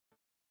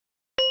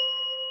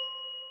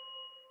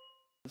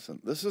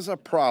Listen, this is a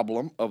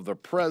problem of the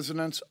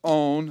president's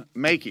own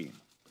making.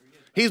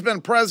 He's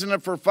been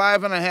president for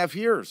 5.5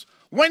 years.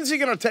 When's he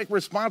going to take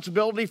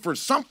responsibility for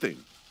something?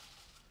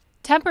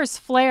 Tempers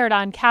flared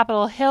on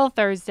Capitol Hill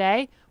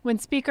Thursday when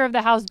Speaker of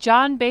the House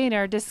John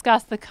Boehner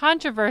discussed the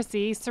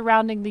controversy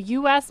surrounding the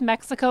U.S.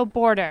 Mexico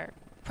border.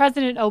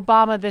 President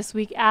Obama this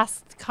week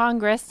asked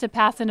Congress to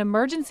pass an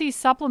emergency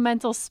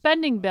supplemental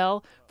spending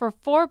bill for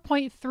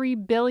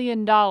 $4.3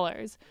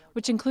 billion,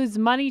 which includes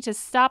money to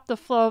stop the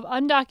flow of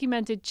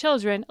undocumented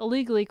children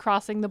illegally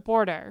crossing the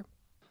border.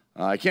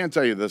 I can't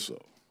tell you this,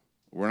 though.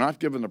 We're not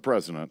giving the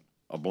president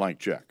a blank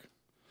check.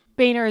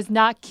 Boehner is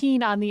not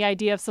keen on the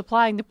idea of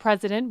supplying the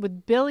president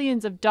with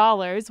billions of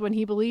dollars when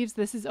he believes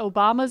this is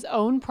Obama's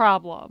own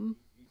problem.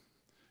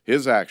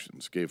 His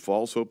actions gave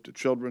false hope to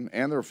children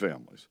and their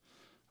families.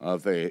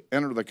 If they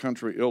enter the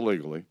country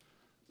illegally,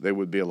 they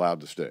would be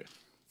allowed to stay.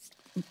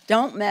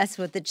 Don't mess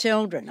with the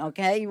children,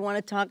 okay? You want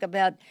to talk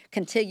about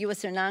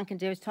contiguous or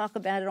non-contiguous, talk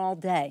about it all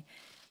day.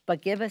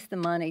 But give us the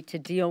money to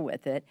deal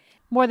with it.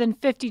 More than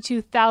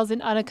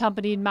 52,000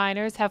 unaccompanied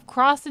minors have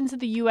crossed into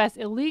the U.S.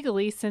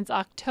 illegally since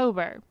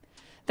October.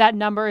 That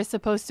number is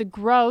supposed to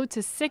grow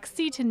to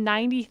 60,000 to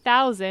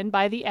 90,000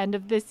 by the end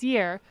of this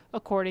year,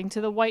 according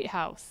to the White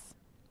House.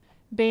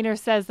 Boehner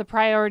says the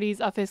priorities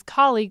of his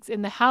colleagues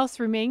in the House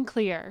remain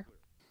clear.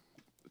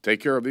 Take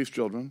care of these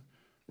children,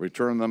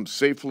 return them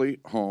safely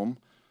home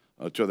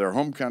to their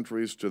home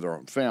countries, to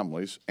their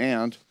families,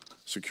 and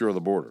secure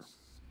the border.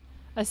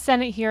 A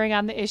Senate hearing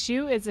on the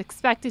issue is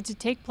expected to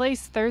take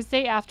place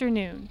Thursday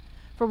afternoon.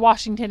 For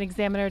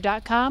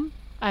WashingtonExaminer.com,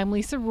 I'm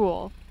Lisa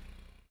Rule.